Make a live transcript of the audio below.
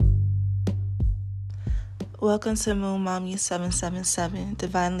Welcome to MoonMami777,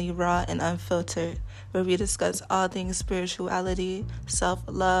 divinely raw and unfiltered, where we discuss all things spirituality,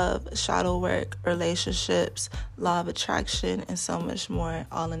 self-love, shadow work, relationships, law of attraction, and so much more,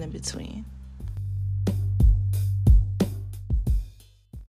 all in between.